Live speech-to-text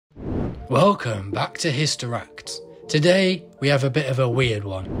Welcome back to Historacts. Today we have a bit of a weird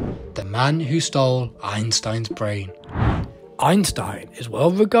one. The man who stole Einstein's brain. Einstein is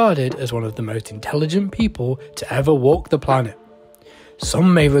well regarded as one of the most intelligent people to ever walk the planet.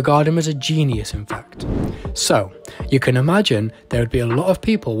 Some may regard him as a genius, in fact. So, you can imagine there would be a lot of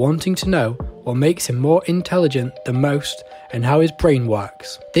people wanting to know what makes him more intelligent than most and how his brain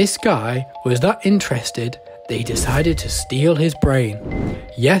works. This guy was that interested that he decided to steal his brain.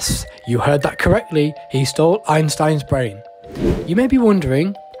 Yes, you heard that correctly, he stole Einstein's brain. You may be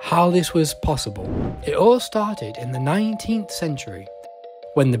wondering how this was possible. It all started in the 19th century,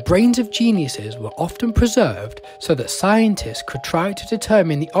 when the brains of geniuses were often preserved so that scientists could try to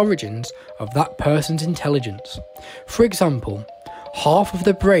determine the origins of that person's intelligence. For example, half of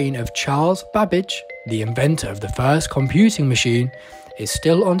the brain of Charles Babbage, the inventor of the first computing machine, is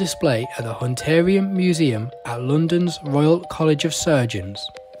still on display at the Hunterian Museum at London's Royal College of Surgeons.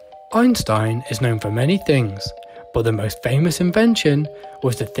 Einstein is known for many things, but the most famous invention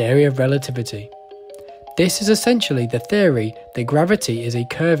was the theory of relativity. This is essentially the theory that gravity is a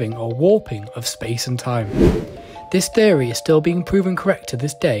curving or warping of space and time. This theory is still being proven correct to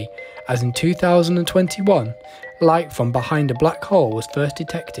this day, as in 2021, light from behind a black hole was first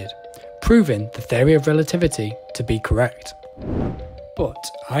detected, proving the theory of relativity to be correct.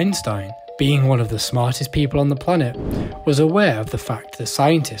 But Einstein, being one of the smartest people on the planet, was aware of the fact that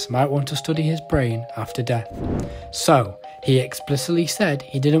scientists might want to study his brain after death. So, he explicitly said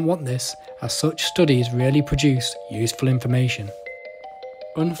he didn't want this, as such studies rarely produce useful information.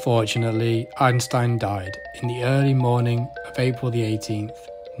 Unfortunately, Einstein died in the early morning of April the 18th,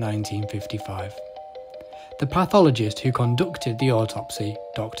 1955. The pathologist who conducted the autopsy,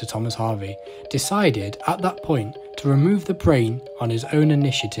 Dr. Thomas Harvey, decided at that point to remove the brain on his own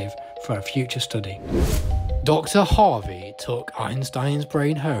initiative for a future study. Dr. Harvey took Einstein's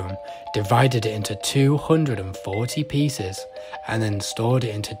brain home, divided it into 240 pieces, and then stored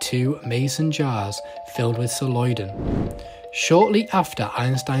it into 2 mason jars filled with celloidin. Shortly after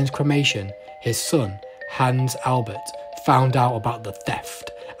Einstein's cremation, his son, Hans Albert, found out about the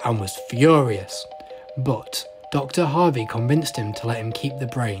theft and was furious. But Dr. Harvey convinced him to let him keep the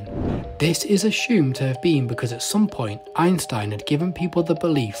brain. This is assumed to have been because at some point Einstein had given people the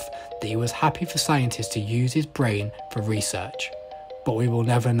belief that he was happy for scientists to use his brain for research. But we will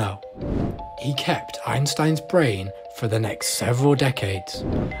never know. He kept Einstein's brain for the next several decades,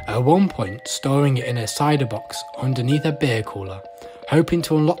 at one point storing it in a cider box underneath a beer cooler, hoping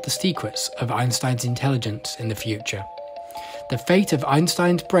to unlock the secrets of Einstein's intelligence in the future. The fate of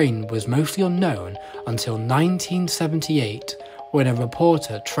Einstein's brain was mostly unknown until 1978, when a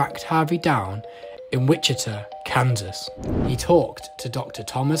reporter tracked Harvey down in Wichita, Kansas. He talked to Dr.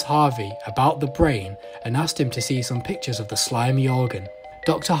 Thomas Harvey about the brain and asked him to see some pictures of the slimy organ.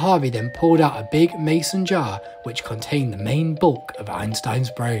 Dr. Harvey then pulled out a big mason jar which contained the main bulk of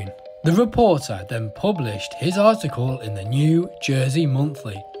Einstein's brain. The reporter then published his article in the New Jersey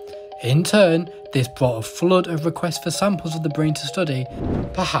Monthly. In turn, this brought a flood of requests for samples of the brain to study.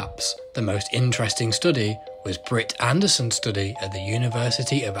 Perhaps the most interesting study was Britt Anderson's study at the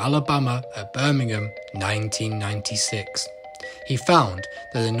University of Alabama at Birmingham, 1996. He found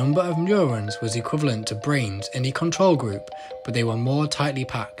that the number of neurons was equivalent to brains in a control group, but they were more tightly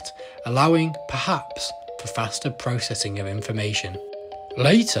packed, allowing, perhaps, for faster processing of information.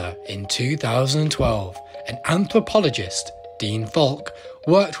 Later, in 2012, an anthropologist, Dean Falk,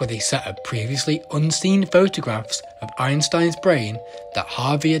 worked with a set of previously unseen photographs of Einstein's brain that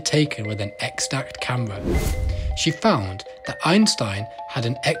Harvey had taken with an X-Stacked camera. She found that Einstein had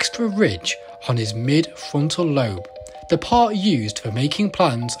an extra ridge on his mid-frontal lobe, the part used for making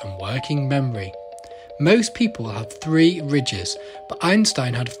plans and working memory. Most people have 3 ridges, but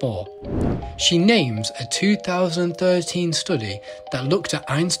Einstein had 4. She names a 2013 study that looked at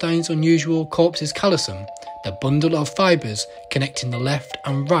Einstein's unusual corpus callosum, the bundle of fibres connecting the left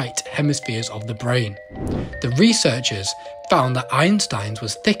and right hemispheres of the brain. The researchers found that Einstein's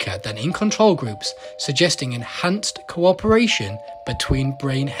was thicker than in control groups, suggesting enhanced cooperation between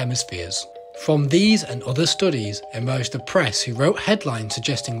brain hemispheres. From these and other studies emerged the press, who wrote headlines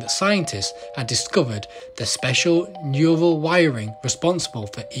suggesting that scientists had discovered the special neural wiring responsible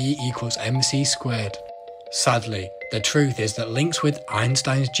for E = mc squared. Sadly, the truth is that links with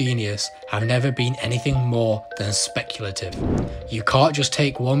Einstein's genius have never been anything more than speculative. You can't just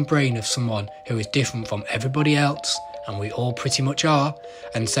take one brain of someone who is different from everybody else, and we all pretty much are,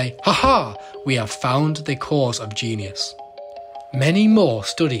 and say, "Ha-ha, we have found the cause of genius." Many more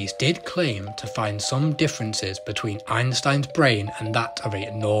studies did claim to find some differences between Einstein's brain and that of a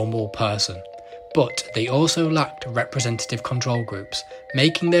normal person, but they also lacked representative control groups,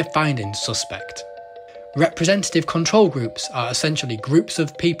 making their findings suspect. Representative control groups are essentially groups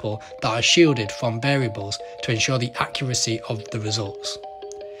of people that are shielded from variables to ensure the accuracy of the results.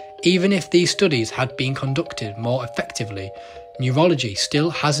 Even if these studies had been conducted more effectively, neurology still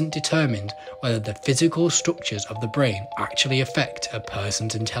hasn't determined whether the physical structures of the brain actually affect a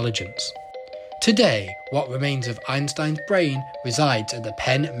person's intelligence. Today, what remains of Einstein's brain resides at the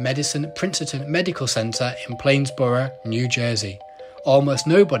Penn Medicine Princeton Medical Center in Plainsboro, New Jersey. Almost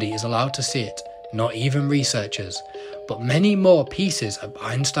nobody is allowed to see it, not even researchers, but many more pieces of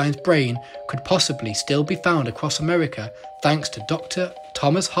Einstein's brain could possibly still be found across America thanks to Dr.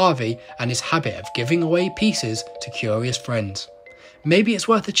 Thomas Harvey and his habit of giving away pieces to curious friends. Maybe it's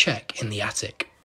worth a check in the attic.